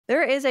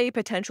There is a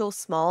potential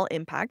small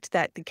impact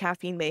that the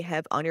caffeine may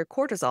have on your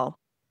cortisol.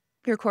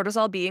 Your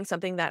cortisol being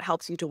something that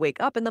helps you to wake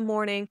up in the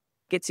morning,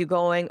 gets you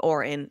going,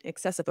 or in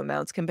excessive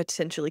amounts can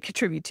potentially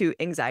contribute to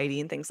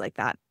anxiety and things like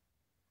that.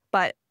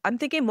 But I'm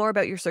thinking more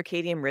about your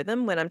circadian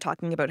rhythm when I'm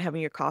talking about having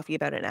your coffee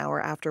about an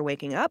hour after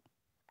waking up.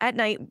 At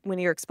night, when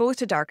you're exposed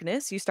to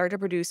darkness, you start to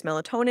produce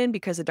melatonin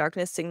because the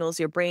darkness signals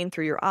your brain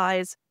through your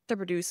eyes to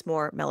produce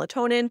more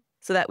melatonin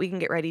so that we can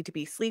get ready to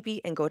be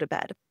sleepy and go to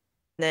bed.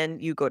 Then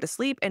you go to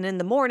sleep, and in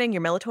the morning,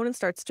 your melatonin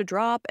starts to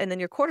drop, and then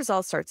your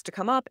cortisol starts to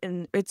come up,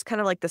 and it's kind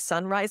of like the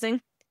sun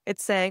rising.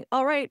 It's saying,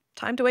 all right,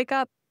 time to wake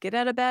up, get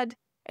out of bed.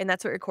 And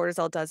that's what your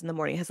cortisol does in the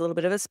morning. It has a little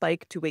bit of a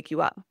spike to wake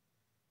you up.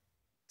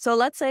 So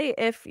let's say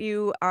if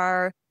you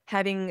are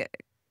having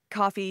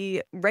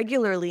coffee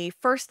regularly,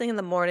 first thing in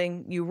the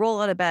morning, you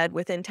roll out of bed,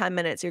 within 10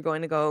 minutes, you're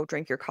going to go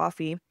drink your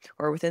coffee,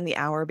 or within the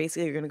hour,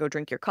 basically, you're going to go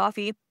drink your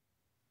coffee.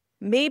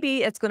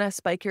 Maybe it's going to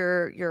spike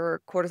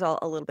your cortisol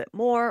a little bit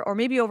more, or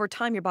maybe over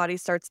time your body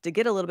starts to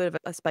get a little bit of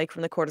a spike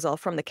from the cortisol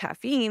from the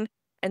caffeine,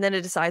 and then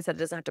it decides that it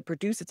doesn't have to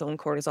produce its own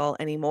cortisol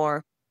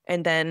anymore.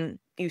 And then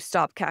you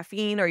stop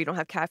caffeine, or you don't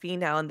have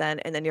caffeine now and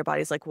then your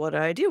body's like, what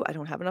do? I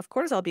don't have enough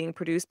cortisol being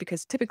produced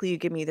because typically you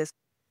give me this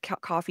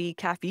coffee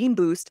caffeine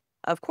boost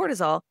of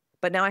cortisol,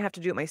 but now I have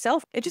to do it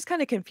myself. It just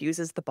kind of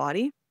confuses the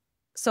body.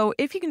 So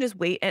if you can just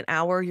wait an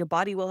hour, your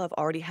body will have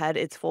already had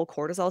its full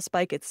cortisol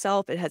spike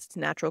itself. It has its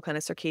natural kind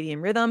of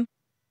circadian rhythm,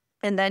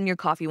 and then your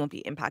coffee won't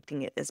be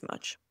impacting it as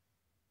much.